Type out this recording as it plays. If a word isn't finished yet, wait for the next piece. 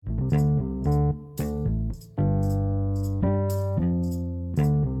Praise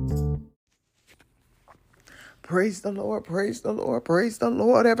the Lord, praise the Lord, praise the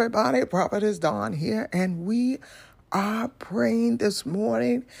Lord, everybody. Prophetess Dawn here, and we are praying this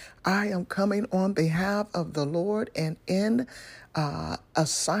morning. I am coming on behalf of the Lord and in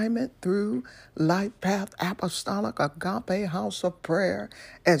assignment through Life Path Apostolic Agape House of Prayer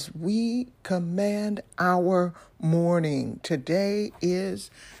as we command our morning. Today is,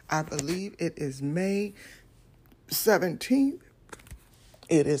 I believe it is May 17th.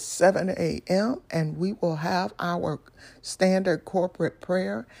 It is 7 a.m. and we will have our standard corporate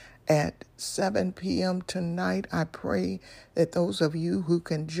prayer at 7 p.m. tonight. I pray that those of you who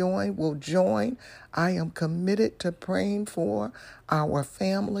can join will join. I am committed to praying for our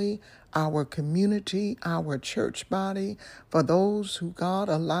family, our community, our church body, for those who God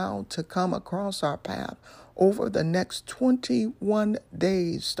allowed to come across our path over the next 21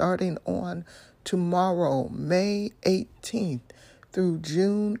 days, starting on tomorrow, May 18th. Through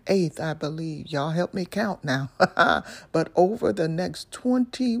June 8th, I believe. Y'all help me count now. But over the next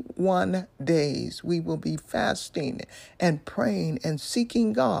 21 days, we will be fasting and praying and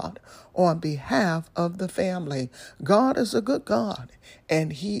seeking God on behalf of the family. God is a good God,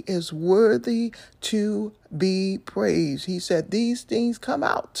 and He is worthy to be praised. He said these things come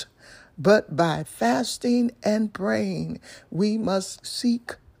out, but by fasting and praying, we must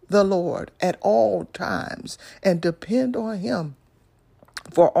seek the Lord at all times and depend on Him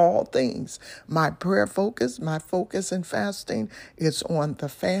for all things. My prayer focus, my focus in fasting is on the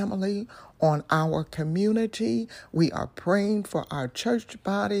family, on our community. We are praying for our church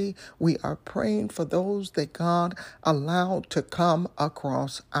body. We are praying for those that God allowed to come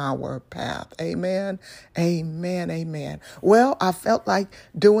across our path. Amen, amen, amen. Well, I felt like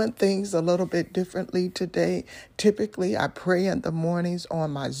doing things a little bit differently today. Typically, I pray in the mornings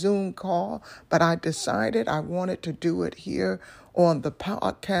on my Zoom call, but I decided I wanted to do it here on the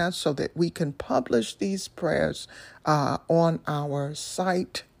podcast so that we can publish these prayers on our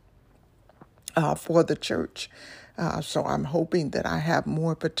site for the church. So I'm hoping that I have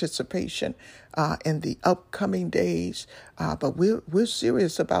more participation in the upcoming days. But we're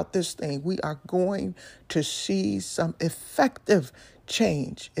serious about this thing. We are going to see some effective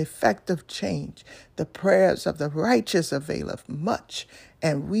change. The prayers of the righteous availeth much,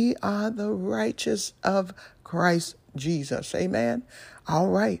 and we are the righteous of Christ Jesus. Amen. All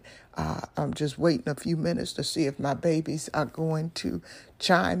right. I'm just waiting a few minutes to see if my babies are going to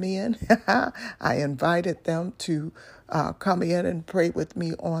chime in. I invited them to come in and pray with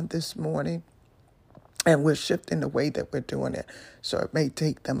me on this morning. And we're shifting the way that we're doing it. So it may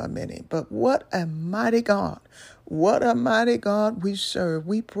take them a minute. But what a mighty God. What a mighty God we serve.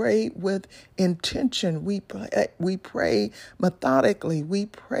 We pray with intention. We pray methodically. We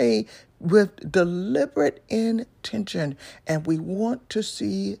pray with deliberate intention. And we want to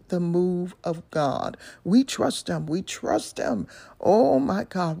see the move of God. We trust Him. We trust Him. Oh my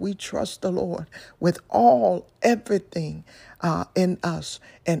God, we trust the Lord with everything in us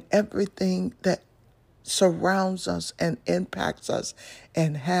and everything that surrounds us and impacts us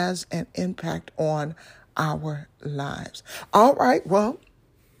and has an impact on our lives. All right, well,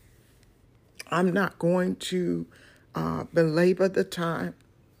 I'm not going to belabor the time.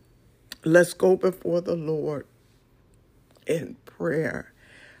 Let's go before the Lord in prayer.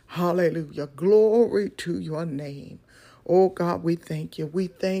 Hallelujah. Glory to your name. Oh God, we thank you. We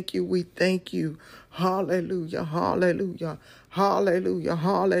thank you. We thank you. Hallelujah. Hallelujah. Hallelujah.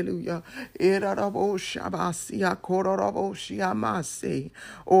 Hallelujah.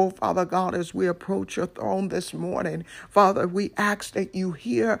 Oh, Father God, as we approach your throne this morning, Father, we ask that you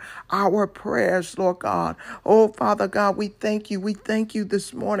hear our prayers, Lord God. Oh, Father God, we thank you. We thank you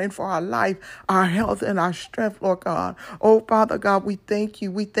this morning for our life, our health, and our strength, Lord God. Oh, Father God, we thank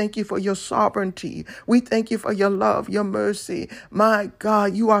you. We thank you for your sovereignty. We thank you for your love, your mercy. My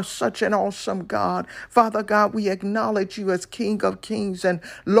God, you are such an awesome God. Father God, we acknowledge you as King of Kings and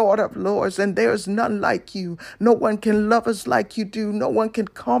Lord of Lords, and there is none like you. No one can love us like you do. No one can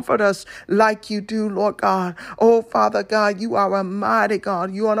comfort us like you do, Lord God. Oh, Father God, you are a mighty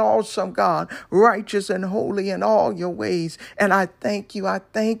God. You are an awesome God, righteous and holy in all your ways. And I thank you. I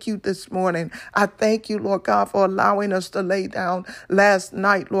thank you this morning. I thank you, Lord God, for allowing us to lay down last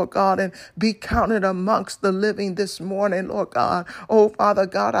night, Lord God, and be counted amongst the living this morning, Lord God. Oh, Father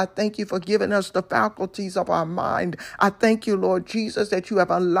God, I thank you for giving us the faculties of our mind. I thank you you, Lord Jesus, that you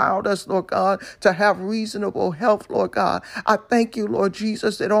have allowed us, Lord God, to have reasonable health, Lord God. I thank you, Lord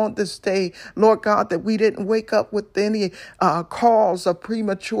Jesus, that on this day, Lord God, that we didn't wake up with any cause of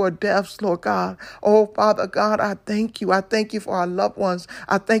premature deaths, Lord God. Oh, Father God, I thank you. I thank you for our loved ones.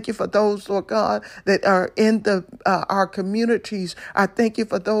 I thank you for those, Lord God, that are in our communities. I thank you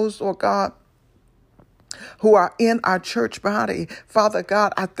for those, Lord God, who are in our church body. Father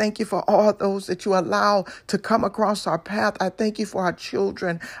God, I thank you for all those that you allow to come across our path. I thank you for our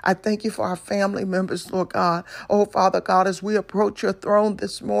children. I thank you for our family members, Lord God. Oh, Father God, as we approach your throne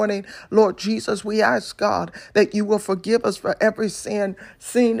this morning, Lord Jesus, we ask, God, that you will forgive us for every sin,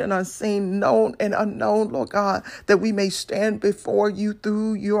 seen and unseen, known and unknown, Lord God, that we may stand before you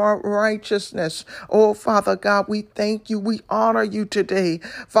through your righteousness. Oh, Father God, we thank you. We honor you today.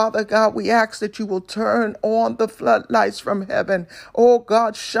 Father God, we ask that you will turn on the floodlights from heaven. Oh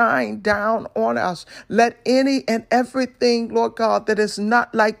God, shine down on us. Let any and everything, Lord God, that is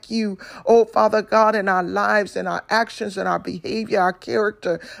not like you, oh Father God, in our lives, in our actions, in our behavior, our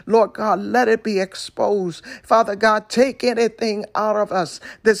character, Lord God, let it be exposed. Father God, take anything out of us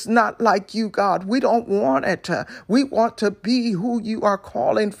that's not like you, God. We don't want it. We want to be who you are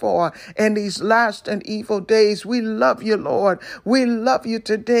calling for in these last and evil days. We love you, Lord. We love you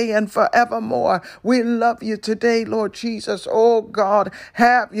today and forevermore. We love you today, Lord Jesus. Oh God,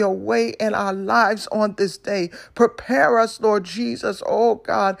 have your way in our lives on this day. Prepare us, Lord Jesus, oh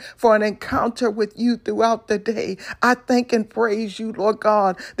God, for an encounter with you throughout the day. I thank and praise you, Lord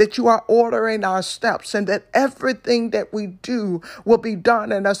God, that you are ordering our steps and that everything that we do will be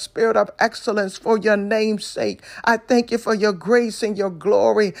done in a spirit of excellence for your name's sake. I thank you for your grace and your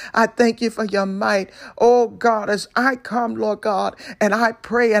glory. I thank you for your might. Oh God, as I come, Lord God, and I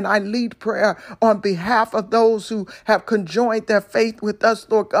pray and I lead prayer on behalf of those who have conjoined their faith with us,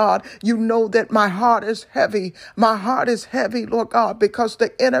 Lord God, you know that my heart is heavy. My heart is heavy, Lord God, because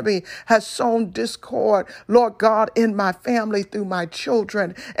the enemy has sown discord, Lord God, in my family through my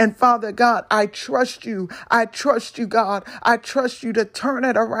children. And Father God, I trust you. I trust you, God. I trust you to turn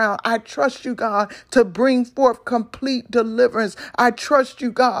it around. I trust you, God, to bring forth complete deliverance. I trust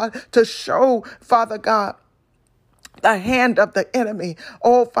you, God, to show, Father God, the hand of the enemy.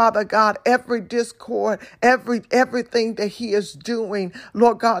 Oh, Father God, every discord, everything that he is doing,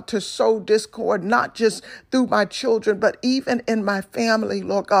 Lord God, to sow discord, not just through my children, but even in my family,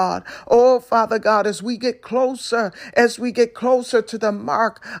 Lord God. Oh, Father God, as we get closer to the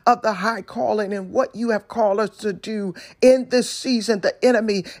mark of the high calling and what you have called us to do in this season, the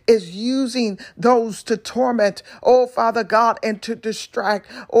enemy is using those to torment, oh, Father God, and to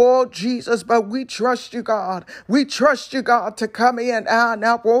distract. Oh, Jesus, but we trust you, God. We trust you, God, to come in. Oh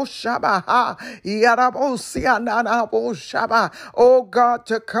God,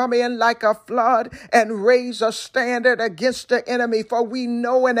 to come in like a flood and raise a standard against the enemy. For we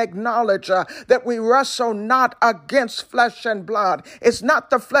know and acknowledge that we wrestle not against flesh and blood. It's not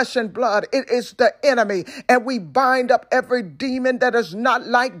the flesh and blood. It is the enemy. And we bind up every demon that is not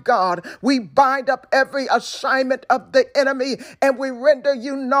like God. We bind up every assignment of the enemy and we render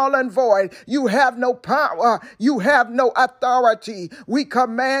you null and void. You have no power. You have no authority. We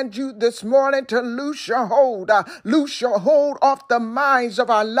command you this morning to loose your hold off the minds of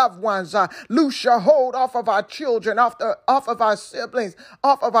our loved ones, loose your hold off of our children, off of our siblings,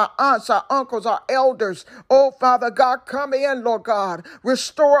 off of our aunts, our uncles, our elders. Oh, Father God, come in, Lord God.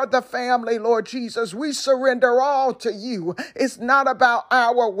 Restore the family, Lord Jesus. We surrender all to you. It's not about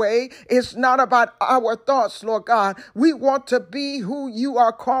our way. It's not about our thoughts, Lord God. We want to be who you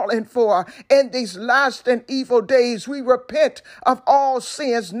are calling for in these last and evil days. We repent of all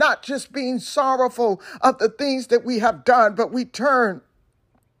sins, not just being sorrowful of the things that we have done, but we turn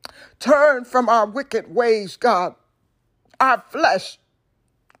from our wicked ways, God. Our flesh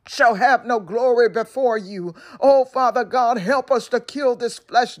shall have no glory before you. Oh, Father God, help us to kill this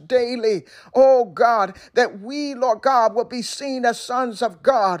flesh daily. Oh, God, that we, Lord God, will be seen as sons of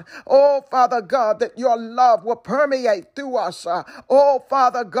God. Oh, Father God, that your love will permeate through us. Oh,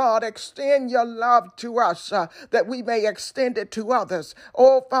 Father God, extend your love to us that we may extend it to others.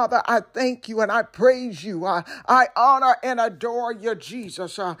 Oh, Father, I thank you and I praise you. I honor and adore you,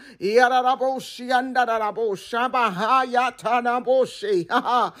 Jesus.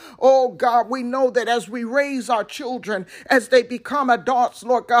 Oh God, we know that as we raise our children, as they become adults,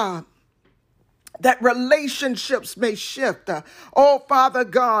 Lord God, that relationships may shift. Oh, Father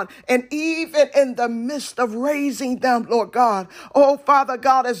God, and even in the midst of raising them, Lord God, oh, Father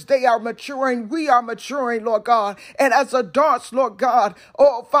God, as they are maturing, we are maturing, Lord God, and as adults, Lord God,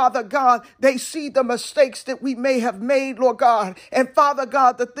 oh, Father God, they see the mistakes that we may have made, Lord God, and Father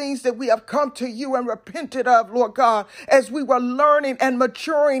God, the things that we have come to you and repented of, Lord God, as we were learning and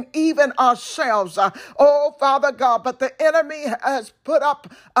maturing even ourselves. Oh, Father God, but the enemy has put up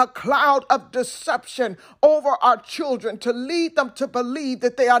a cloud of deception over our children to lead them to believe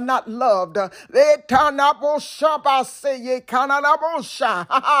that they are not loved. Let them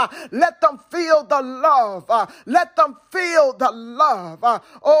feel the love. Let them feel the love.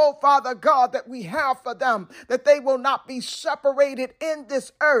 Oh, Father God, that we have for them, that they will not be separated in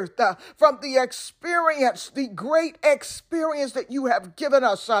this earth from the experience, the great experience that you have given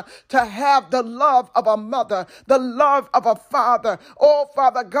us to have the love of a mother, the love of a father. Oh,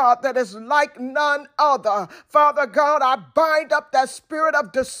 Father God, that is like none other. Father God, I bind up that spirit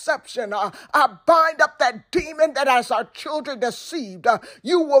of deception. I bind up that demon that has our children deceived.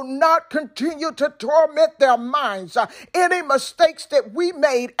 You will not continue to torment their minds. Any mistakes that we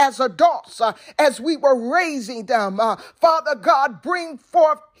made as adults, as we were raising them, Father God, bring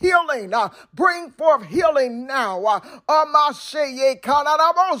forth healing. Bring forth healing now.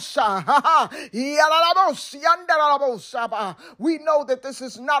 We know that this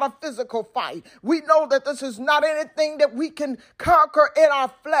is not a physical fight. We know that this is not anything that we can conquer in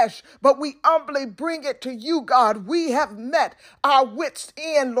our flesh, but we humbly bring it to you, God. We have met our wits'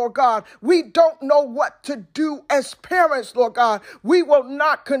 end, Lord God. We don't know what to do as parents, Lord God. We will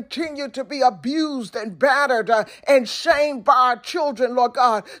not continue to be abused and battered and shamed by our children, Lord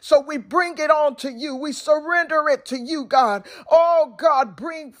God. So we bring it on to you. We surrender it to you, God. Oh, God,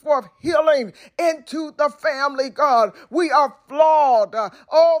 bring forth healing into the family, God. We are flawed.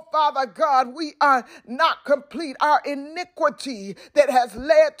 Oh, Father God, we are not complete. Our iniquity that has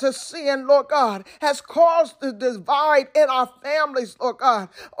led to sin, Lord God, has caused the divide in our families, Lord God.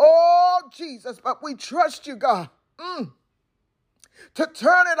 Oh, Jesus, but we trust you, God. To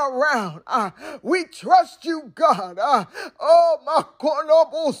turn it around. We trust you, God. Oh, my God.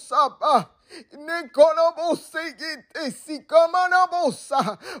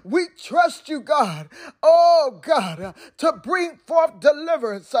 We trust you, God. Oh, God, to bring forth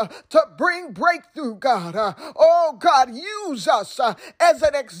deliverance, to bring breakthrough, God. Oh, God, use us as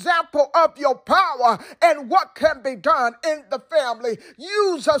an example of your power and what can be done in the family.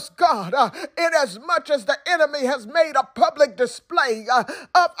 Use us, God, in as much as the enemy has made a public display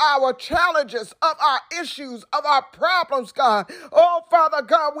of our challenges, of our issues, of our problems, God. Oh, Father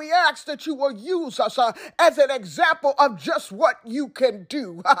God, we ask that you will use us as an example of just what you can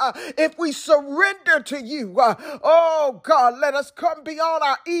do. If we surrender to you, oh God, let us come beyond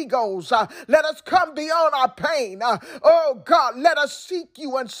our egos. Let us come beyond our pain. Oh God, let us seek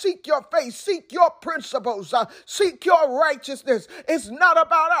you and seek your face, seek your principles, seek your righteousness. It's not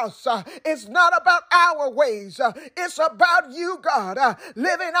about us. It's not about our ways. It's about you, God,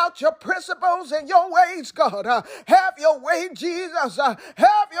 living out your principles and your ways, God. Have your way, Jesus.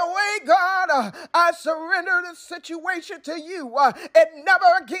 Have your way, God. I surrender this situation to you, and never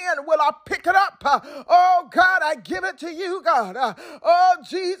again will I pick it up. Oh, God, I give it to you, God. Oh,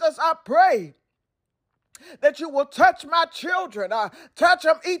 Jesus, I pray that you will touch my children, touch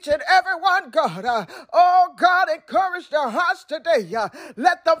them each and every one, God. Oh, God, encourage their hearts today.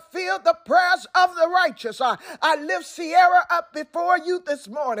 Let them feel the prayers of the righteous. I lift Sierra up before you this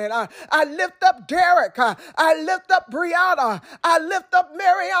morning. I lift up Derek. I lift up Brianna. I lift up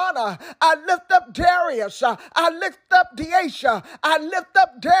Mariana. I lift up Darius. I lift up Deisha. I lift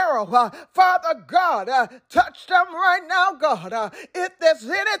up Daryl. Father God, touch them right now, God. If there's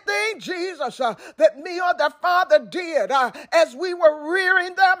anything, Jesus, that me or their father did as we were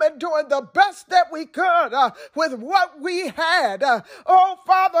rearing them and doing the best that we could with what we had. Oh,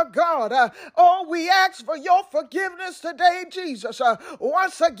 Father God, oh, we ask for your forgiveness today, Jesus.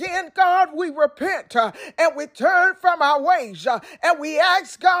 Once again, God, we repent and we turn from our ways and we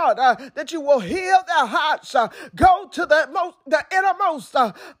ask, God, that you will heal their hearts. Go to the innermost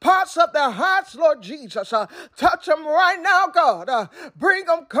parts of their hearts, Lord Jesus. Touch them right now, God. Bring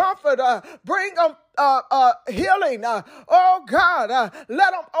them comfort. Bring them healing. Oh, God,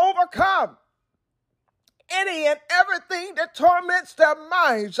 let them overcome any and everything that torments their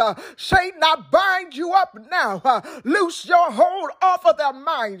minds. Satan, I bind you up now. Loose your hold off of their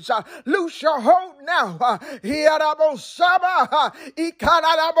minds. Loose your hold now.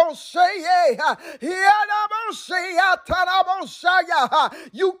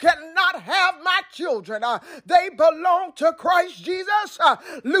 You cannot have my children. They belong to Christ Jesus.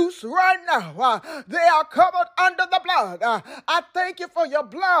 Loose right now. They are covered under the blood. I thank you for your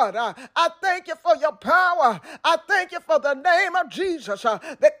blood. I thank you for your power. I thank you for the name of Jesus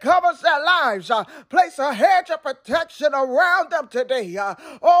that covers their lives. Place a hedge of protection around them today.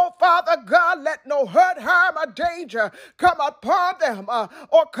 Oh, Father God, let no hurt, harm, or danger come upon them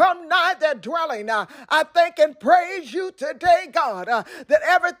or come nigh their dwelling. I thank and praise you today, God, that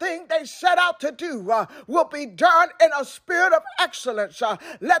everything they set out to do will be done in a spirit of excellence.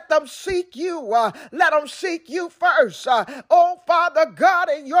 Let them seek you. Let them seek you first. Oh, Father God,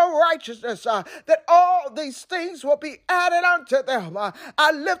 in your righteousness, that all these things will be added unto them.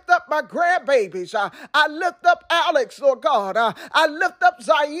 I lift up my grandbabies. I lift up Alex, Lord God. I lift up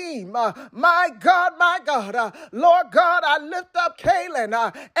Zaim. My God, my God. Lord God, I lift up Kaylin.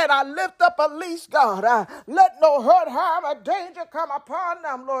 And I lift up Elise, God. Let no hurt, harm, or danger come upon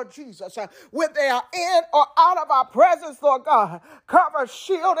them, Lord Jesus. When they are in or out of our presence, Lord God, cover,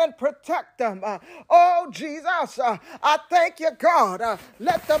 shield, and protect them. Oh, Jesus, I thank you, God.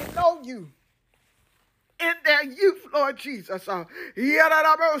 Let them know you in their youth, Lord Jesus. Oh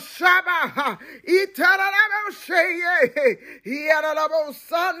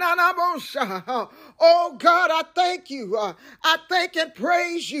God, I thank you. I thank and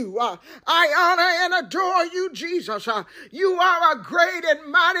praise you. I honor and adore you, Jesus. You are a great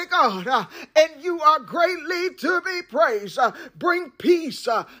and mighty God, and you are greatly to be praised. Bring peace,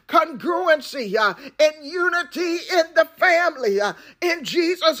 congruency, and unity in the family, in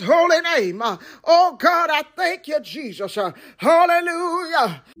Jesus' holy name. Oh God, I thank you, Jesus.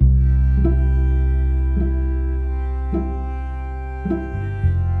 Hallelujah.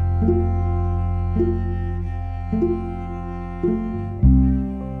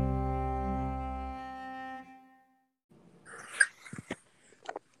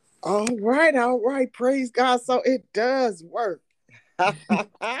 All right. Praise God. So it does work. All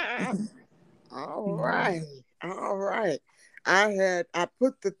right. All right. I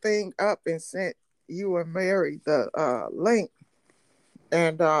put the thing up and sent you and Mary the link,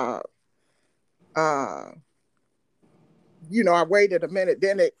 and I waited a minute,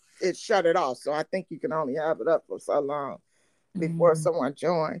 then it shut it off. So I think you can only have it up for so long before someone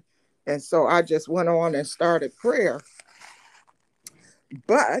joined. And so I just went on and started prayer.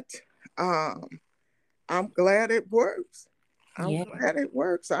 But I'm glad it works. Glad it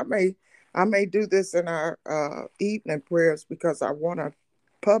works. I may do this in our evening prayers because I want to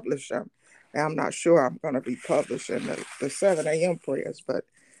publish them. And I'm not sure I'm going to be publishing the 7 a.m. prayers, but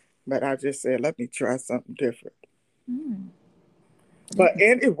I just said, let me try something different. But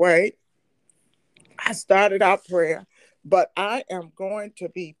anyway, I started out prayer, but I am going to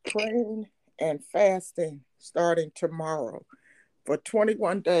be praying and fasting starting tomorrow for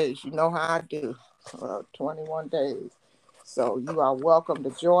 21 days. You know how I do, 21 days. So you are welcome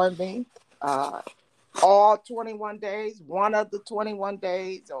to join me all 21 days, one of the 21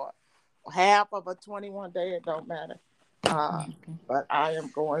 days, or half of a 21 day, it don't matter. But I am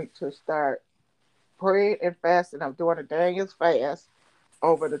going to start praying and fasting. I'm doing a Daniel's fast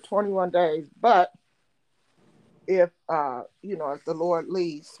over the 21 days. But if if the Lord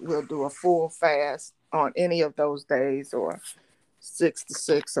leads, we'll do a full fast on any of those days, or 6 to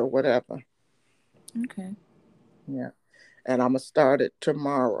 6 or whatever. Okay. Yeah. And I'm gonna start it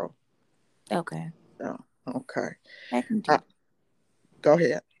tomorrow. Okay. So, okay. I can do go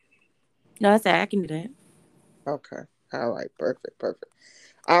ahead. No, I said I can do that. Okay. All right. Perfect.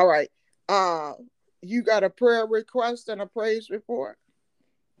 All right. You got a prayer request and a praise report?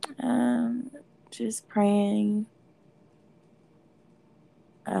 Just praying.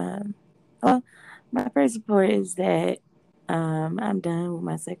 Well, my praise report is that I'm done with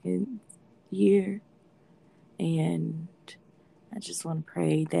my second year, and I just want to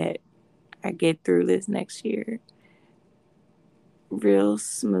pray that I get through this next year real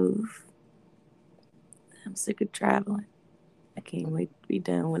smooth. I'm sick of traveling. I can't wait to be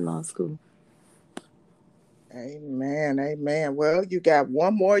done with law school. Amen. Well, you got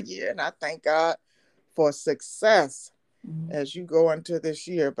one more year, and I thank God for success as you go into this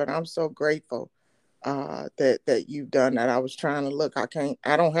year. But I'm so grateful that you've done that. I was trying to look. I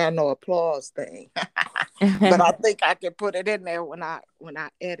don't have no applause thing, but I think I can put it in there when I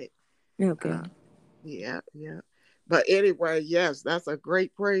edit. Okay. Yeah. But anyway, yes, that's a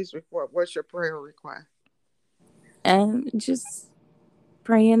great praise report. What's your prayer request? And just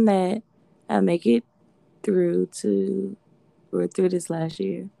praying that I make it through to or through this last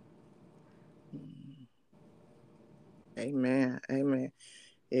year. Mm. Amen. Amen.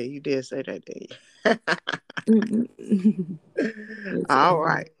 Yeah, you did say that, didn't you? Yes, All ma'am.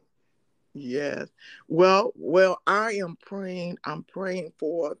 right. Yes. Well, I am praying. I'm praying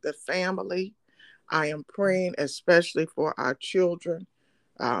for the family. I am praying especially for our children.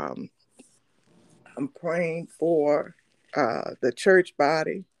 Um, I'm praying for the church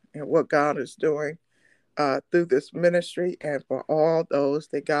body and what God is doing through this ministry, and for all those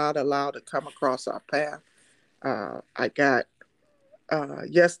that God allowed to come across our path. I got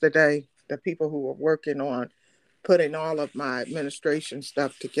yesterday the people who were working on putting all of my administration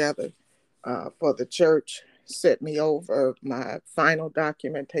stuff together for the church sent me over my final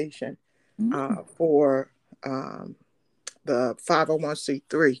documentation for um, the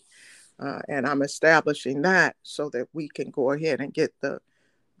 501c3. And I'm establishing that so that we can go ahead and get the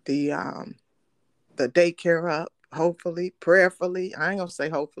the daycare up, hopefully, prayerfully. I ain't gonna say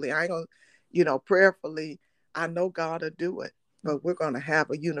hopefully. I ain't gonna, prayerfully. I know God will do it, but we're gonna have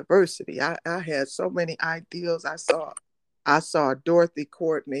a university. I had so many ideas. I saw Dorothy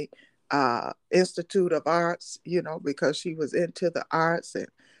Courtney, Institute of Arts, because she was into the arts, and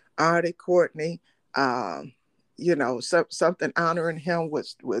Artie Courtney, um, something honoring him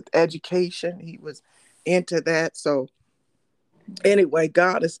with education. He was into that, so anyway,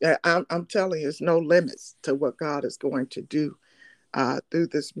 God is, I'm telling you, there's no limits to what God is going to do through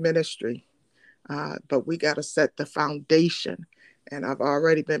this ministry. But we got to set the foundation. And I've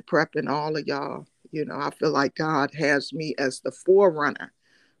already been prepping all of y'all. I feel like God has me as the forerunner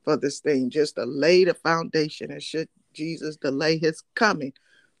for this thing, just to lay the foundation. And should Jesus delay his coming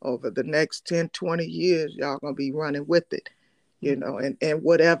over the next 10, 20 years, y'all going to be running with it, in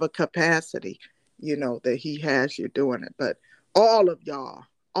whatever capacity, that he has you doing it. But all of y'all,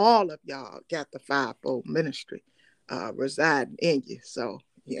 all of y'all got the fivefold ministry residing in you. So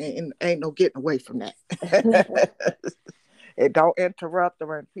you ain't no getting away from that. It don't interrupt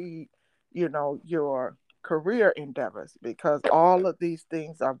or impede, your career endeavors, because all of these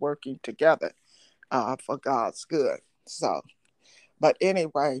things are working together for God's good. So, but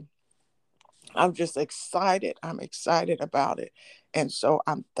anyway, I'm just excited. I'm excited about it. And so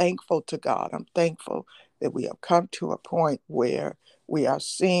I'm thankful to God. I'm thankful that we have come to a point where we are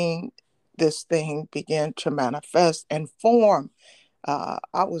seeing this thing begin to manifest and form. I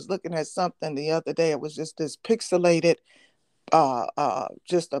was looking at something the other day. It was just this pixelated,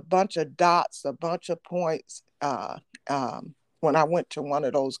 just a bunch of dots, a bunch of points. When I went to one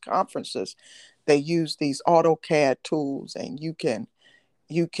of those conferences, they use these AutoCAD tools, and you can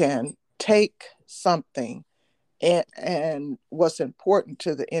take something, and what's important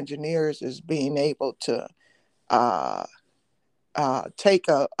to the engineers is being able to uh, take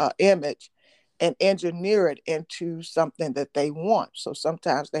a image and engineer it into something that they want. So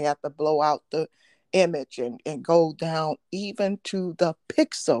sometimes they have to blow out the image and go down even to the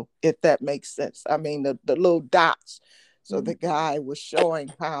pixel, if that makes sense. I mean, the little dots. So the guy was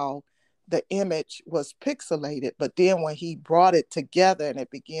showing how the image was pixelated, but then when he brought it together and it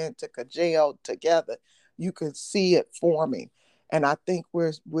began to congeal together, you could see it forming. And I think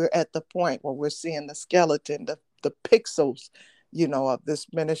we're at the point where we're seeing the skeleton, the pixels, of this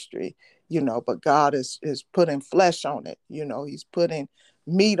ministry, but God is putting flesh on it, he's putting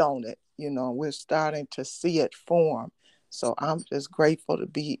meat on it, we're starting to see it form. So I'm just grateful to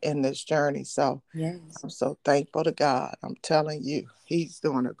be in this journey. So Yes. I'm so thankful to God. I'm telling you, he's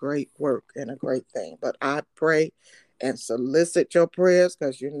doing a great work and a great thing. But I pray and solicit your prayers,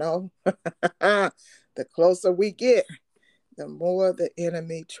 because the closer we get, the more the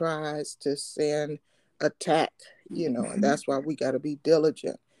enemy tries to send attack, and that's why we got to be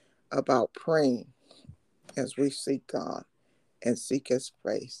diligent about praying as we seek God and seek his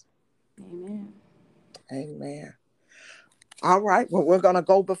face. Amen. Amen. All right. Well, we're going to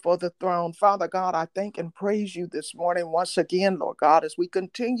go before the throne. Father God, I thank and praise you this morning once again, Lord God, as we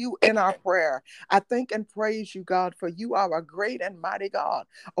continue in our prayer. I thank and praise you, God, for you are a great and mighty God.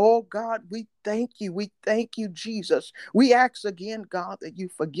 Oh, God, we thank you. We thank you, Jesus. We ask again, God, that you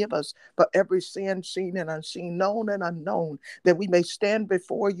forgive us for every sin, seen and unseen, known and unknown, that we may stand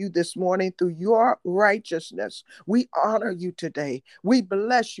before you this morning through your righteousness. We honor you today. We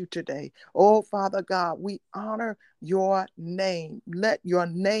bless you today. Oh, Father God, we honor your name. Let your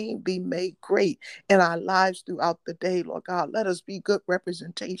name be made great in our lives throughout the day, Lord God. Let us be good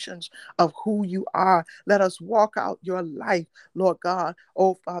representations of who you are. Let us walk out your life, Lord God.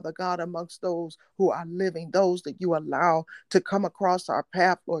 Oh, Father God, amongst those those who are living, those that you allow to come across our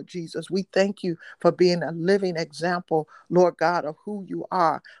path, Lord Jesus. We thank you for being a living example, Lord God, of who you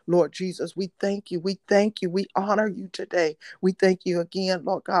are, Lord Jesus. We thank you. We thank you. We honor you today. We thank you again,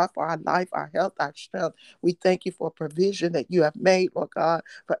 Lord God, for our life, our health, our strength. We thank you for provision that you have made, Lord God,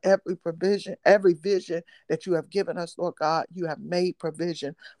 for every provision, every vision that you have given us, Lord God. You have made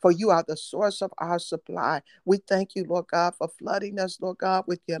provision, for you are the source of our supply. We thank you, Lord God, for flooding us, Lord God,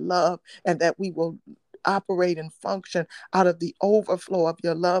 with your love, and that we will operate and function out of the overflow of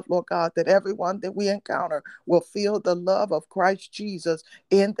your love, Lord God, that everyone that we encounter will feel the love of Christ Jesus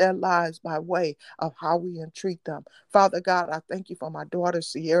in their lives by way of how we entreat them. Father God, I thank you for my daughter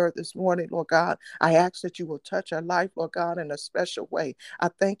Sierra this morning, Lord God. I ask that you will touch her life, Lord God, in a special way. I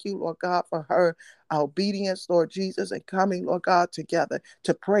thank you, Lord God, for her obedience, Lord Jesus, and coming, Lord God, together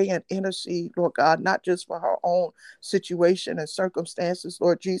to pray and intercede, Lord God, not just for her own situation and circumstances,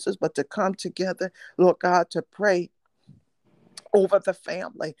 Lord Jesus, but to come together, Lord God, to pray over the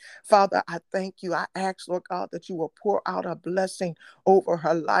family. Father, I thank you. I ask, Lord God, that you will pour out a blessing over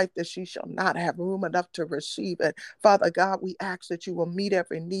her life, that she shall not have room enough to receive it. Father God, we ask that you will meet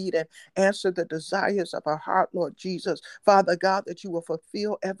every need and answer the desires of her heart, Lord Jesus. Father God, that you will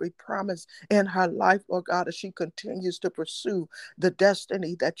fulfill every promise in her life, Lord God, as she continues to pursue the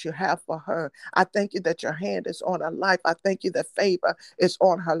destiny that you have for her. I thank you that your hand is on her life. I thank you that favor is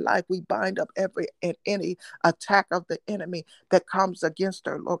on her life. We bind up every and any attack of the enemy that comes against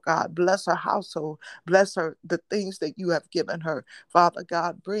her, Lord God. Bless her household. Bless her, the things that you have given her. Father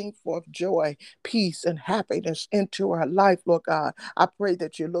God, bring forth joy, peace, and happiness into her life, Lord God. I pray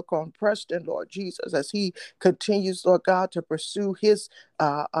that you look on Preston, Lord Jesus, as he continues, Lord God, to pursue his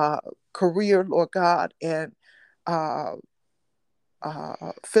career, Lord God, and uh,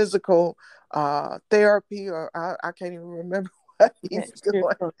 physical therapy, or I can't even remember what he's doing.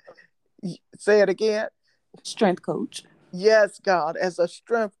 Say it again. Strength coach. Yes, God, as a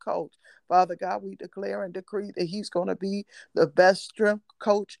strength coach. Father God, we declare and decree that he's going to be the best strength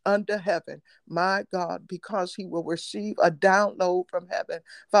coach under heaven. My God, because he will receive a download from heaven.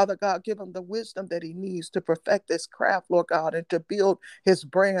 Father God, give him the wisdom that he needs to perfect this craft, Lord God, and to build his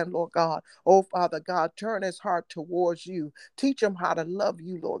brand, Lord God. Oh, Father God, turn his heart towards you. Teach him how to love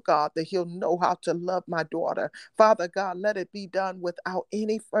you, Lord God, that he'll know how to love my daughter. Father God, let it be done without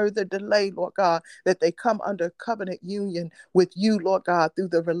any further delay, Lord God, that they come under covenant union with you, Lord God, through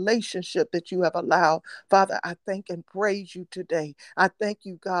the relationship that you have allowed. Father, I thank and praise you today. I thank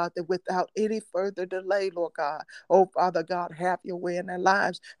you, God, that without any further delay, Lord God, oh, Father God, have your way in their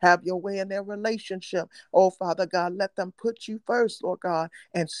lives, have your way in their relationship. Oh, Father God, let them put you first, Lord God,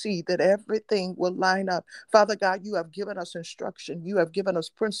 and see that everything will line up. Father God, you have given us instruction. You have given us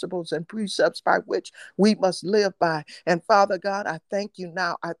principles and precepts by which we must live by. And Father God, I thank you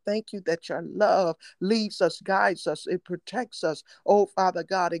now. I thank you that your love leads us, guides us, it protects us. Oh, Father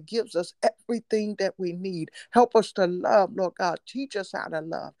God, it gives us everything that we need. Help us to love, Lord God. Teach us how to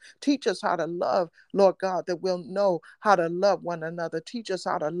love. Teach us how to love, Lord God, that we'll know how to love one another. Teach us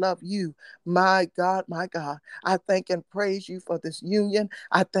how to love you. My God, my God. I thank and praise you for this union.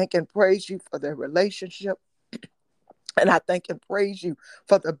 I thank and praise you for their relationship. And I thank and praise you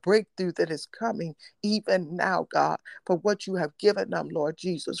for the breakthrough that is coming even now, God, for what you have given them, Lord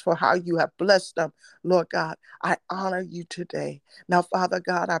Jesus, for how you have blessed them, Lord God. I honor you today. Now, Father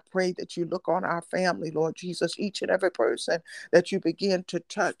God, I pray that you look on our family, Lord Jesus, each and every person that you begin to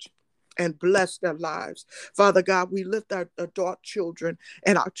touch and bless their lives. Father God, we lift our adult children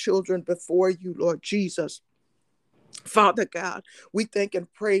and our children before you, Lord Jesus. Father God, we thank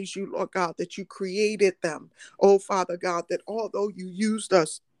and praise you, Lord God, that you created them. Oh, Father God, that although you used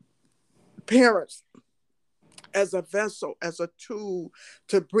us, parents, as a vessel, as a tool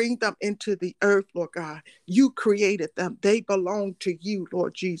to bring them into the earth, Lord God. You created them. They belong to you,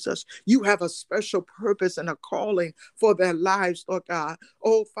 Lord Jesus. You have a special purpose and a calling for their lives, Lord God.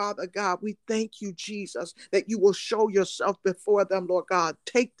 Oh, Father God, we thank you, Jesus, that you will show yourself before them, Lord God.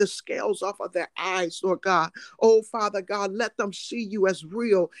 Take the scales off of their eyes, Lord God. Oh, Father God, let them see you as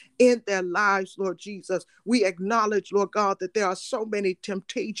real in their lives, Lord Jesus. We acknowledge, Lord God, that there are so many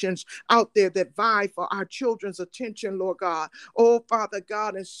temptations out there that vie for our children's attention, Lord God. Oh, Father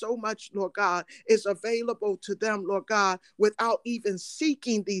God, and so much, Lord God, is available to them, Lord God, without even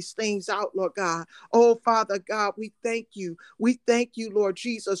seeking these things out, Lord God. Oh, Father God, we thank you. We thank you, Lord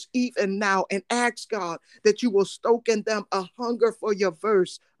Jesus, even now, and ask, God, that you will stoke in them a hunger for your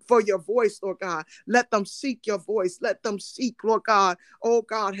verse, for your voice, Lord God. Let them seek your voice. Let them seek, Lord God. Oh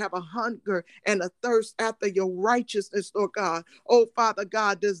God, have a hunger and a thirst after your righteousness, Lord God. Oh Father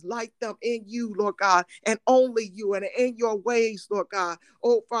God, delight them in you, Lord God, and only you and in your ways, Lord God.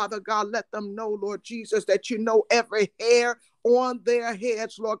 Oh Father God, let them know, Lord Jesus, that you know every hair on their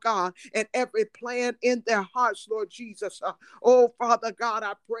heads, Lord God, and every plan in their hearts, Lord Jesus. Oh, Father God,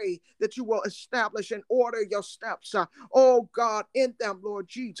 I pray that you will establish and order your steps, oh God, in them, Lord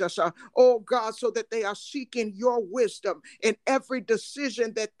Jesus. Oh God, so that they are seeking your wisdom in every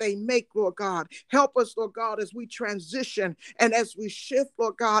decision that they make, Lord God. Help us, Lord God, as we transition and as we shift,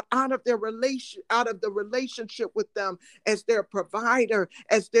 Lord God, out of the relationship with them as their provider,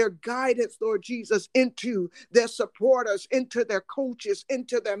 as their guidance, Lord Jesus, into their supporters, into their coaches,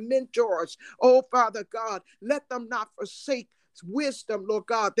 into their mentors. Oh, Father God, let them not forsake wisdom, Lord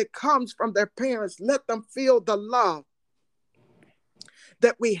God, that comes from their parents. Let them feel the love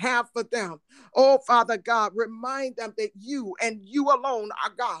that we have for them. Oh, Father God, remind them that you and you alone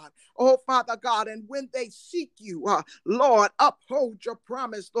are God. Oh, Father God, and when they seek you, Lord, uphold your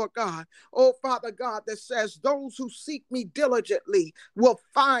promise, Lord God. Oh, Father God, that says, those who seek me diligently will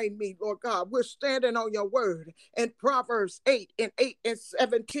find me, Lord God. We're standing on your word in Proverbs 8 and 8 and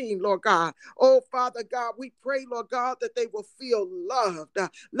 17, Lord God. Oh, Father God, we pray, Lord God, that they will feel loved.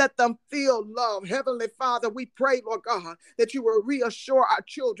 Let them feel love. Heavenly Father, we pray, Lord God, that you will reassure our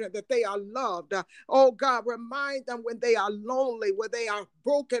children that they are loved. Oh God, remind them when they are lonely, when they are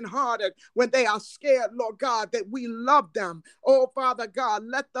brokenhearted, when they are scared, Lord God, that we love them. Oh Father God,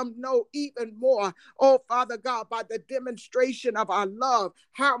 let them know even more, oh Father God, by the demonstration of our love,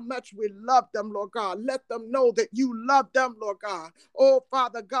 how much we love them, Lord God. Let them know that you love them, Lord God. Oh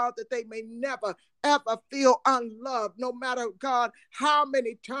Father God, that they may never ever feel unloved, no matter, God, how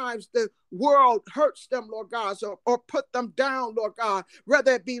many times the world hurts them, Lord God, or put them down, Lord God,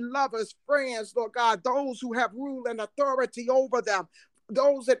 whether it be lovers, friends, Lord God, those who have rule and authority over them,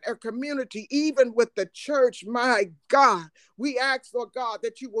 those in our community, even with the church, my God, we ask, Lord God,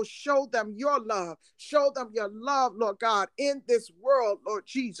 that you will show them your love, Lord God, in this world, Lord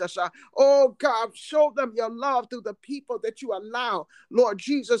Jesus. Oh God, show them your love through the people that you allow, Lord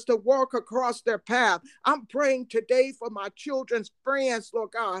Jesus, to walk across their path. I'm praying today for my children's friends,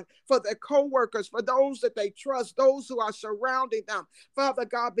 Lord God, for their co-workers, for those that they trust, those who are surrounding them. Father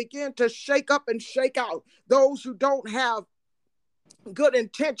God, begin to shake up and shake out those who don't have good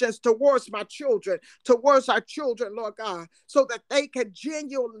intentions towards my children, towards our children, Lord God, so that they can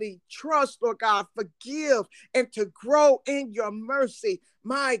genuinely trust, Lord God, forgive, and to grow in your mercy.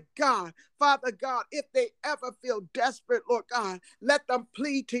 My God, Father God, if they ever feel desperate, Lord God, let them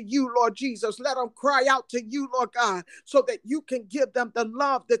plead to you, Lord Jesus. Let them cry out to you, Lord God, so that you can give them the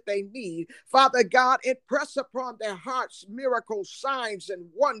love that they need. Father God, impress upon their hearts miracles, signs, and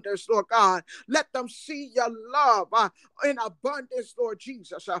wonders, Lord God. Let them see your love in abundance, Lord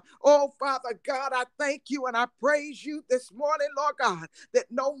Jesus. Oh, Father God, I thank you and I praise you this morning, Lord God, that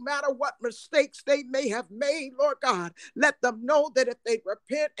no matter what mistakes they may have made, Lord God, let them know that if they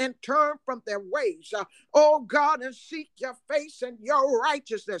repent and turn from their ways, oh God, and seek your face and your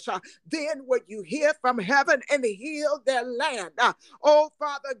righteousness, then will you hear from heaven and heal their land. Oh,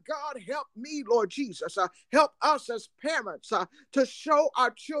 Father God, help me, Lord Jesus. Help us as parents to show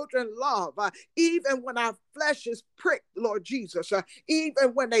our children love, even when our flesh is pricked, Lord Jesus.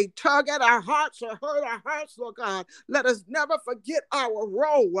 Even when they tug at our hearts or hurt our hearts, Lord God, let us never forget our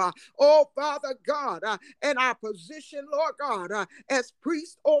role, oh Father God, and our position, Lord God, as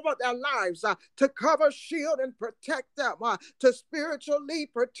priests over their lives, to cover, shield, and protect them, to spiritually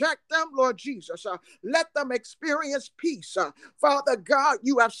protect them, Lord Jesus. Let them experience peace. Father God,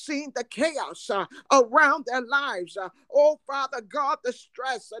 you have seen the chaos around their lives. Oh, Father God, the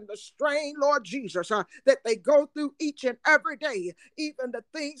stress and the strain, Lord Jesus, that they go through each and every day, even the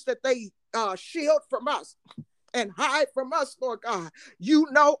things that they shield from us and hide from us, Lord God. You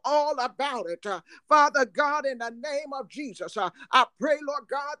know all about it. Father God, in the name of Jesus, I pray, Lord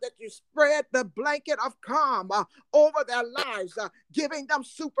God, that you spread the blanket of calm over their lives, giving them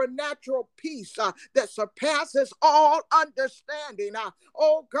supernatural peace that surpasses all understanding.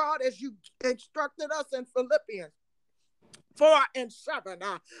 Oh God, as you instructed us in Philippians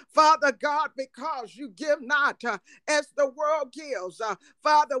 4:7. Father God, because you give not as the world gives,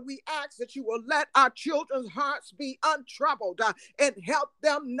 Father, we ask that you will let our children's hearts be untroubled and help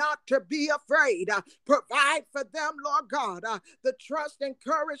them not to be afraid. Provide for them, Lord God, the trust and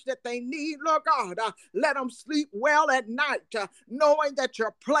courage that they need, Lord God. Let them sleep well at night, knowing that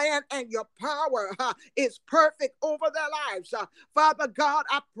your plan and your power is perfect over their lives. Father God,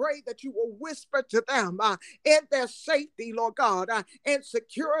 I pray that you will whisper to them in their safety, Lord Lord God,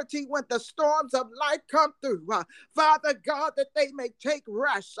 insecurity when the storms of life come through. Father God, that they may take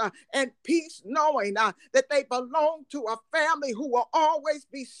rest and peace, knowing that they belong to a family who will always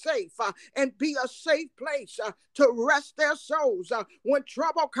be safe and be a safe place to rest their souls when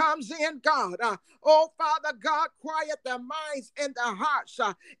trouble comes in, God. Oh, Father God, quiet their minds and their hearts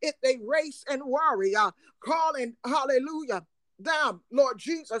if they race and worry, calling, hallelujah, them, Lord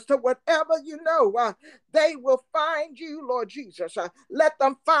Jesus, to whatever you know, they will find you, Lord Jesus. Let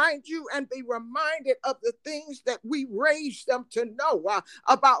them find you and be reminded of the things that we raised them to know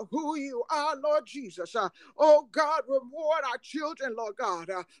about who you are, Lord Jesus. Oh God, reward our children, Lord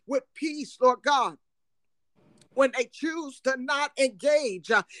God, with peace, Lord God, when they choose to not engage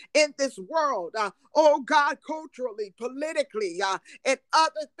in this world, oh God, culturally, politically, and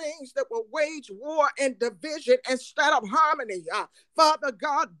other things that will wage war and division instead of harmony. Father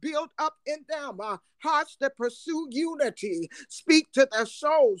God, build up in them hearts that pursue unity, speak to their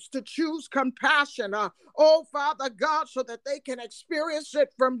souls to choose compassion. Oh, Father God, so that they can experience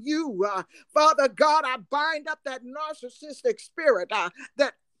it from you. Father God, I bind up that narcissistic spirit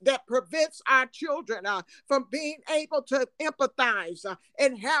that prevents our children from being able to empathize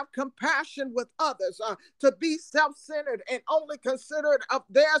and have compassion with others, to be self-centered and only considerate of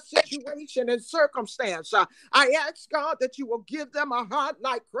their situation and circumstance. I ask, God, that you will give them a heart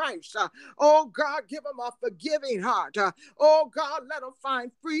like Christ. Oh, God, give them a forgiving heart. Oh, God, let them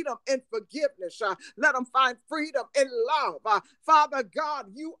find freedom in forgiveness. Let them find freedom in love. Father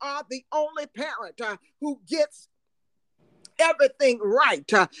God, you are the only parent who gets everything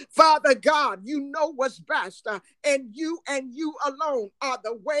right. Father God, you know what's best, and you alone are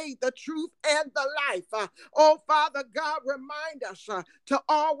the way, the truth, and the life. Oh, Father God, remind us to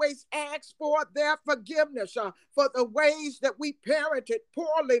always ask for their forgiveness for the ways that we parented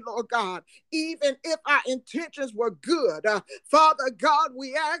poorly, Lord God, even if our intentions were good. Father God,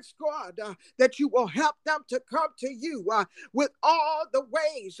 we ask, God, that you will help them to come to you with all the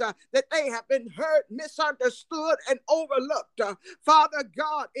ways that they have been hurt, misunderstood, and overlooked. Father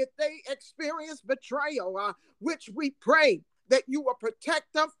God, if they experience betrayal, which we pray that you will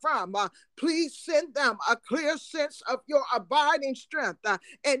protect them from, please send them a clear sense of your abiding strength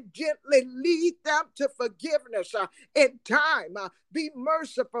and gently lead them to forgiveness in time. Be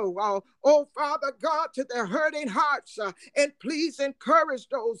merciful, oh Father God, to their hurting hearts, and please encourage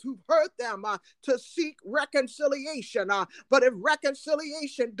those who've hurt them to seek reconciliation. But if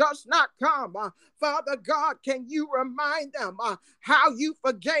reconciliation does not come, Father God, can you remind them how you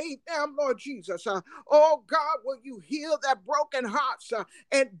forgave them, Lord Jesus? Oh God, will you heal their broken hearts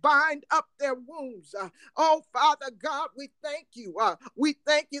and bind up their wounds? Oh Father God, we thank you. We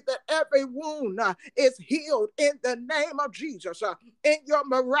thank you that every wound is healed in the name of Jesus. In your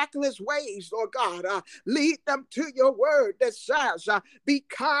miraculous ways, Lord God, lead them to your word that says, be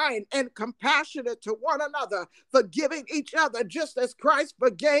kind and compassionate to one another, forgiving each other just as Christ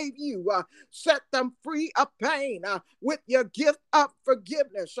forgave you. Set them free of pain with your gift of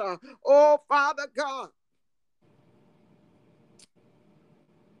forgiveness. Oh, Father God.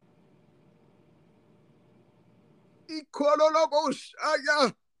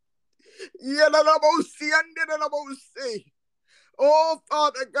 Oh,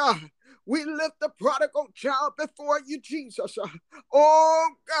 Father God, we lift the prodigal child before you, Jesus. Oh,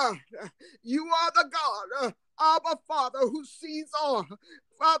 God, you are the God, our Father who sees all.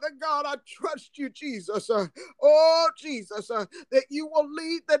 Father God, I trust you, Jesus. Oh, Jesus, that you will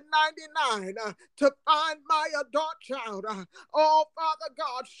lead the 99 to find my adult child. Oh, Father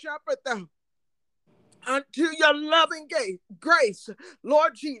God, shepherd them unto your loving grace,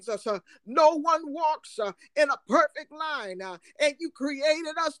 Lord Jesus. No one walks in a perfect line, and you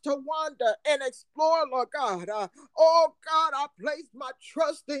created us to wander and explore, Lord God. Oh God, I place my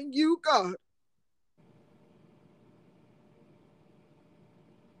trust in you, God.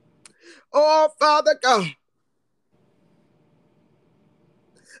 Oh Father God,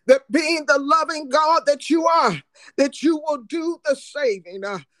 that being the loving God that you are, that you will do the saving.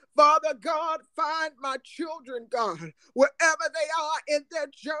 Father God, find my children, God, wherever they are in their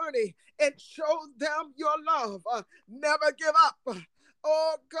journey, and show them your love. Never give up.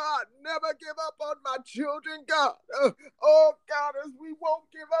 Oh God, never give up on my children, God. Oh God, as we won't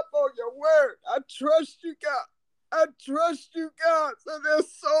give up on your word. I trust you, God. I trust you, God, so their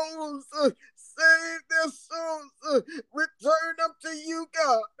souls, save their souls, return them to you,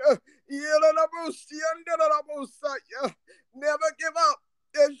 God. Never give up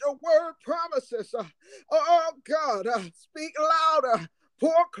as your word promises. Oh, God, speak louder,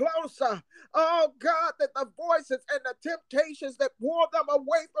 pour closer. Oh God, that the voices and the temptations that pull them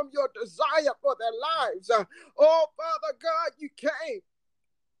away from your desire for their lives. Oh Father God, you came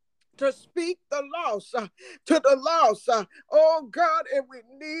to speak the loss to the lost. Oh God, and we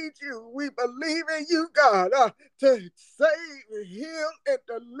need you. We believe in you, God, to save, heal, and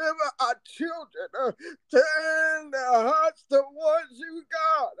deliver our children. Turn their hearts towards you,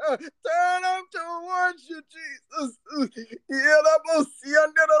 God. Turn them towards you, Jesus.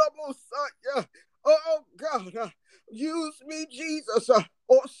 Oh God, use me, Jesus,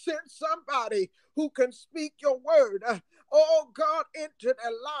 or send somebody who can speak your word. Oh God, into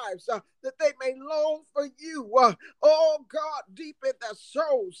their lives, that they may long for you. Oh God, deep in their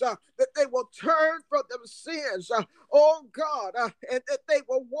souls, that they will turn from their sins. Oh God, and that they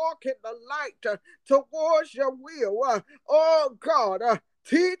will walk in the light towards your will. Oh God,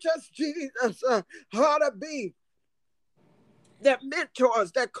 teach us, Jesus, how to be their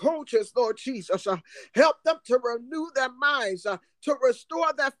mentors, their coaches, Lord Jesus. Help them to renew their minds, to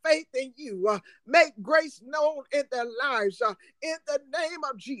restore their faith in you. Make grace known in their lives in the name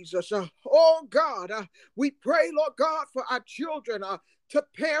of Jesus. Oh God, we pray, Lord God, for our children. To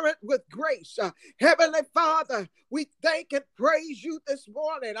parent with grace. Heavenly Father, we thank and praise you this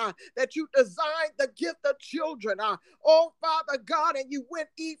morning that you designed the gift of children. Oh, Father God, and you went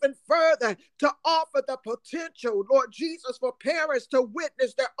even further to offer the potential, Lord Jesus, for parents to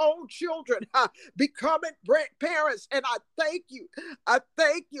witness their own children becoming parents. And I thank you. I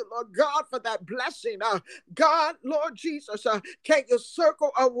thank you, Lord God, for that blessing. God, Lord Jesus, can you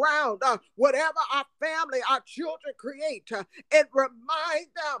circle around whatever our family, our children create and remind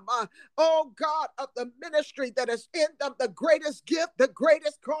them, oh God, of the ministry that is in them, the greatest gift, the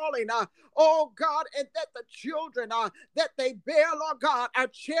greatest calling, oh God, and that the children that they bear, Lord God, are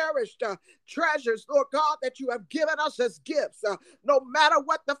cherished treasures, Lord God, that you have given us as gifts. No matter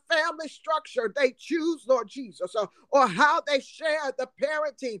what the family structure they choose, Lord Jesus, or how they share the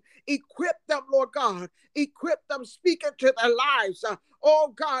parenting, equip them, Lord God, equip them, speak into their lives,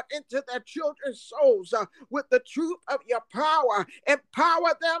 oh God, into their children's souls with the truth of your power.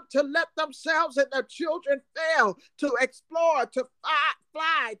 Empower them to let themselves and their children fail, to explore, to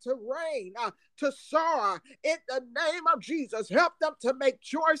fly, to reign, to soar. In the name of Jesus, help them to make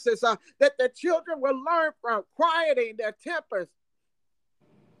choices that the children will learn from, quieting their tempers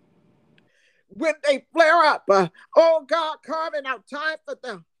when they flare up. Oh God, carving out time for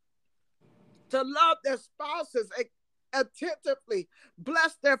them to love their spouses attentively.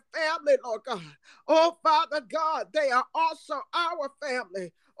 Bless their family, Lord God. Oh, Father God, they are also our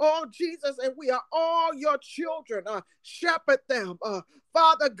family. Oh, Jesus, and we are all your children. Shepherd them.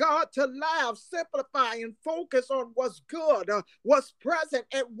 Father God, to laugh, simplify, and focus on what's good, what's present,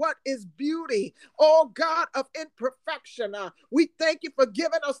 and what is beauty. Oh, God of imperfection, we thank you for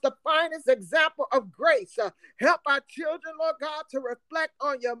giving us the finest example of grace. Help our children, Lord God, to reflect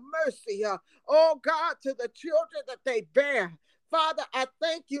on your mercy. Oh, God, to the children that they bear. Father, I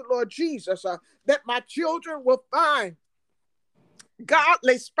thank you, Lord Jesus, that my children will find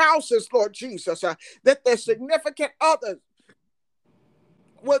godly spouses, Lord Jesus, that their significant others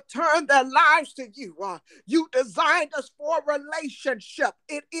will turn their lives to you. You designed us for a relationship.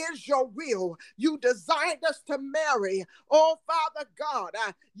 It is your will. You designed us to marry. Oh, Father God,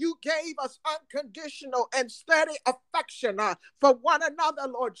 you gave us unconditional and steady affection for one another,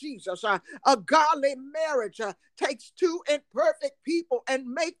 Lord Jesus. A godly marriage takes two imperfect people and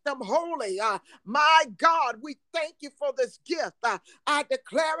make them holy. My God, we thank you for this gift. I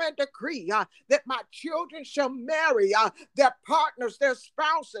declare and decree that my children shall marry their partners, their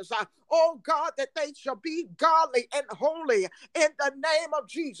spouses. Oh God, that they shall be godly and holy in the name of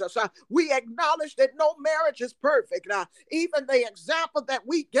Jesus. We acknowledge that no marriage is perfect. Even the example that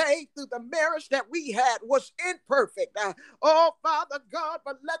we gave through the marriage that we had was imperfect. Oh Father God,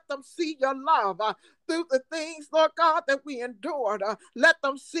 but let them see your love through the things, Lord God, that we endured. Let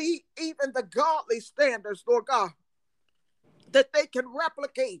them see even the godly standards, Lord God, that they can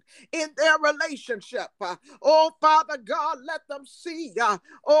replicate in their relationship. Oh, Father God, let them see,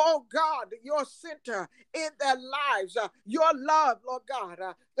 oh God, your center in their lives, your love, Lord God,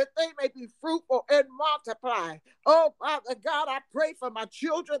 that they may be fruitful and multiply. Oh, Father God, I pray for my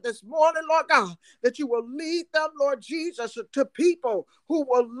children this morning, Lord God, that you will lead them, Lord Jesus, to people who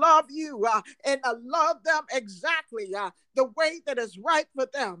will love you and love them exactly the way that is right for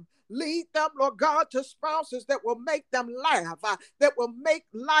them. Lead them, Lord God, to spouses that will make them laugh, that will make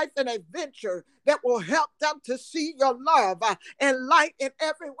life an adventure, that will help them to see your love and light in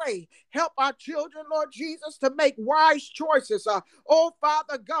every way. Help our children, Lord Jesus, to make wise choices. Oh,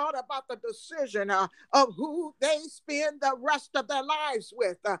 Father God, about the decision of who they spend the rest of their lives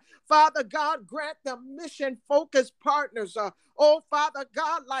with. Father God, grant them mission-focused partners. Oh, Father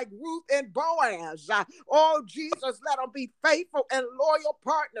God, like Ruth and Boaz. Oh, Jesus, let them be faithful and loyal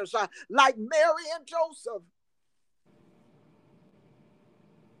partners like Mary and Joseph.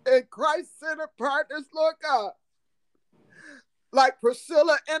 And Christ-centered partners, Lord God, like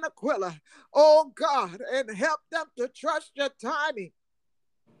Priscilla and Aquila. Oh, God, and help them to trust your timing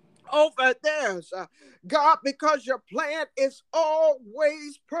over theirs, God, because your plan is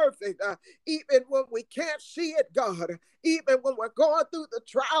always perfect, even when we can't see it, God, even when we're going through the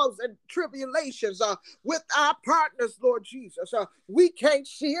trials and tribulations with our partners, Lord Jesus. We can't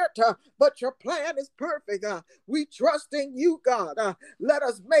see it, but your plan is perfect. We trust in you, God. Let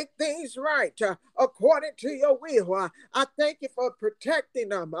us make things right according to your will. I thank you for protecting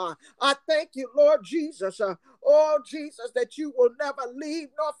them. I thank you, Lord Jesus. Oh, Jesus, that you will never leave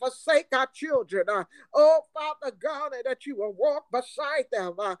nor forsake our children. Oh, Father God, that you will walk beside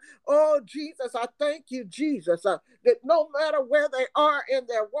them. Oh, Jesus, I thank you, Jesus, that no matter where they are in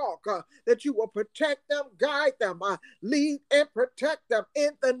their walk, that you will protect them, guide them, lead and protect them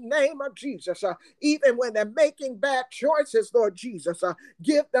in the name of Jesus. Even when they're making bad choices, Lord Jesus,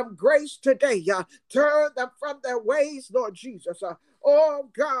 give them grace today. Turn them from their ways, Lord Jesus. Oh,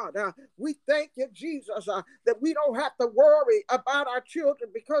 God, we thank you, Jesus, that we don't have to worry about our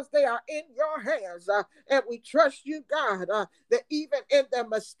children because they are in your hands. And we trust you, God, that even in their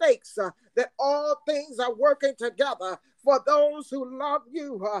mistakes, that all things are working together for those who love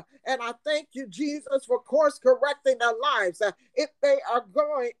you. And I thank you, Jesus, for course correcting their lives if they are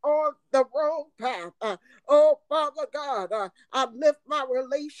going on the wrong path. Oh, Father God, I lift my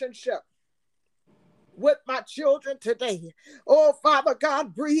relationship with my children today. Oh, Father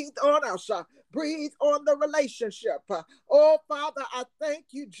God, breathe on us. Breathe on the relationship. Oh, Father, I thank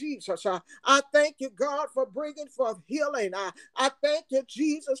you, Jesus. I thank you, God, for bringing forth healing. I thank you,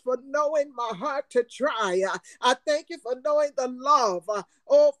 Jesus, for knowing my heart to try. I thank you for knowing the love,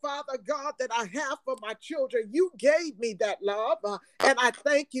 oh, Father God, that I have for my children. You gave me that love, and I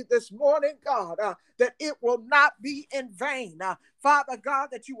thank you this morning, God, that it will not be in vain. Father God,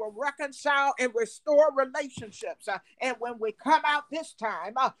 that you will reconcile and restore relationships. And when we come out this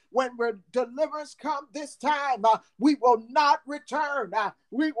time, when deliverance come this time, we will not return.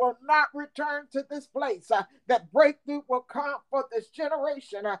 We will not return to this place. That breakthrough will come for this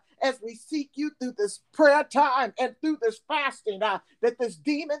generation as we seek you through this prayer time and through this fasting, that this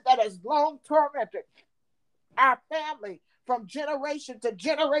demon that has long tormented our family from generation to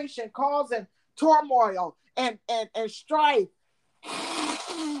generation, causing turmoil and strife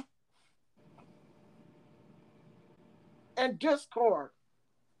and discord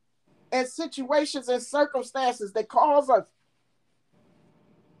and situations and circumstances that cause us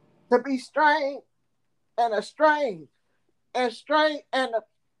to be strained and estranged and strained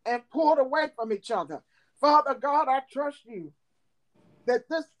and pulled away from each other. Father God, I trust you that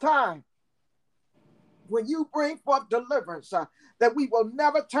this time, when you bring forth deliverance, that we will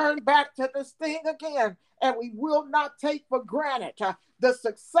never turn back to this thing again, and we will not take for granted the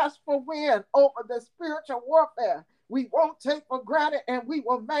successful win over the spiritual warfare. We won't take for granted, and we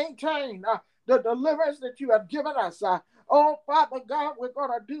will maintain the deliverance that you have given us. Oh, Father God, we're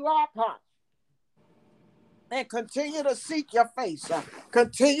going to do our part and continue to seek your face,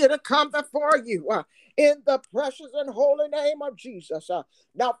 continue to come before you in the precious and holy name of Jesus.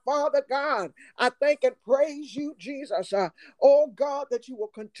 Now, Father God, I thank and praise you, Jesus. Oh God, that you will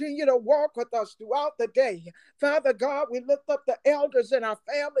continue to walk with us throughout the day. Father God, we lift up the elders in our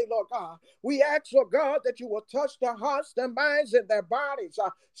family, Lord God. We ask, Lord God, that you will touch their hearts, their minds, and their bodies.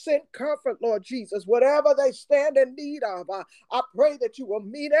 Send comfort, Lord Jesus, whatever they stand in need of. I pray that you will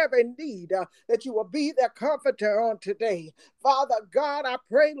meet every need, that you will be their comforter on today. Father God, I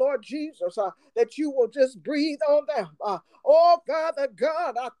pray, Lord Jesus, that you will just breathe on them. Oh, Father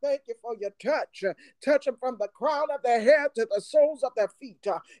God, I thank you for your touch. Touch them from the crown of their head to the soles of their feet.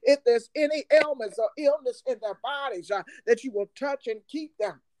 If there's any ailments or illness in their bodies, that you will touch and keep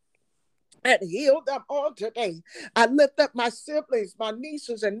them and heal them all today. I lift up my siblings, my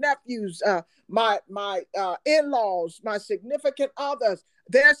nieces and nephews, my in-laws, my significant others,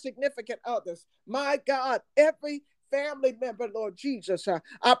 their significant others. My God, every family member, Lord Jesus.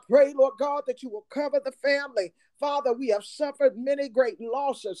 I pray, Lord God, that you will cover the family. Father, we have suffered many great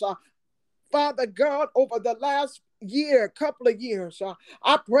losses. Father God, over the last couple of years.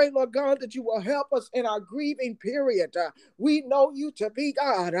 I pray, Lord God, that you will help us in our grieving period. We know you to be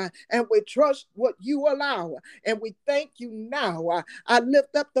God, and we trust what you allow, and we thank you now. I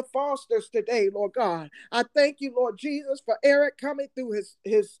lift up the Fosters today, Lord God. I thank you, Lord Jesus, for Eric coming through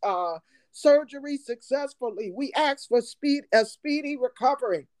his surgery successfully. We ask for a speedy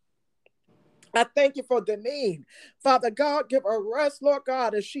recovery. I thank you for Deneen. Father God, give her rest, Lord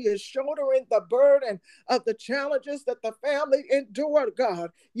God, as she is shouldering the burden of the challenges that the family endured,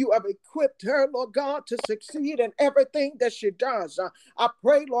 God. You have equipped her, Lord God, to succeed in everything that she does. I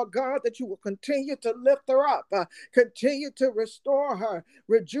pray, Lord God, that you will continue to lift her up, continue to restore her,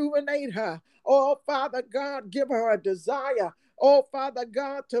 rejuvenate her. Oh, Father God, give her a desire. Oh, Father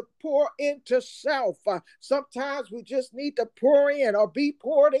God, to pour into self. Sometimes we just need to pour in or be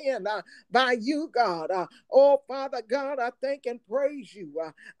poured in by you, God. Oh, Father God, I thank and praise you.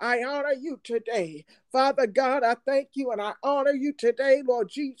 I honor you today. Father God, I thank you and I honor you today, Lord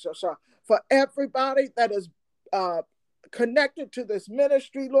Jesus, for everybody that is connected to this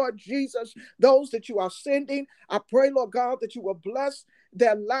ministry, Lord Jesus, those that you are sending. I pray, Lord God, that you will bless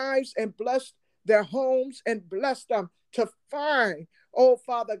their lives and bless their homes and bless them to find, oh,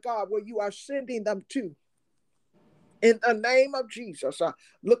 Father God, where you are sending them to. In the name of Jesus,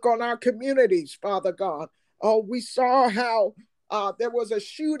 look on our communities, Father God. Oh, we saw how there was a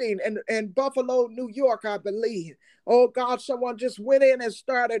shooting in Buffalo, New York, I believe. Oh, God, someone just went in and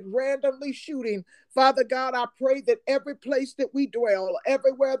started randomly shooting. Father God, I pray that every place that we dwell,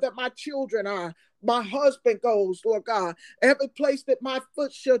 everywhere that my children are, my husband goes, Lord God, every place that my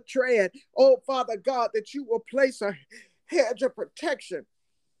foot shall tread, oh, Father God, that you will place a hedge of protection,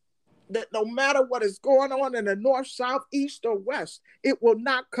 that no matter what is going on in the north, south, east, or west, it will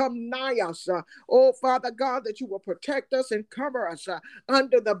not come nigh us. Oh, Father God, that you will protect us and cover us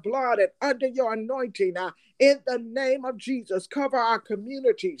under the blood and under your anointing. In the name of Jesus, cover our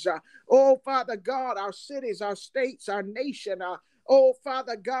communities. Oh, Father God, our cities, our states, our nation. Oh,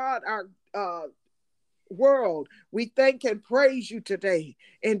 Father God, our world. We thank and praise you today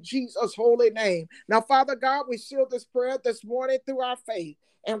in Jesus' holy name. Now, Father God, we seal this prayer this morning through our faith.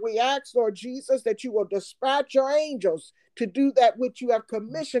 And we ask, Lord Jesus, that you will dispatch your angels to do that which you have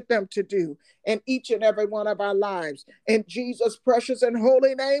commissioned them to do in each and every one of our lives. In Jesus' precious and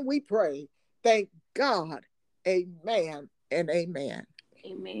holy name, we pray. Thank God. Amen and amen.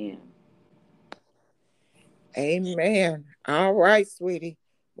 Amen. Amen. All right, sweetie.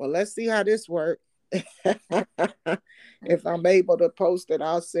 Well, let's see how this works. If I'm able to post it,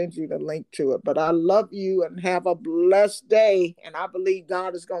 I'll send you the link to it. But I love you and have a blessed day. And I believe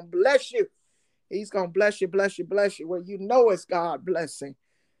God is going to bless you. He's going to bless you, bless you, bless you. Well, you know it's God blessing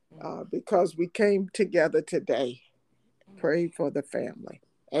because we came together today. Pray for the family.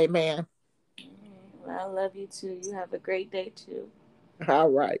 Amen. Well, I love you too. You have a great day too. All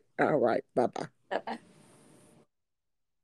right. All right. Bye-bye. Bye-bye.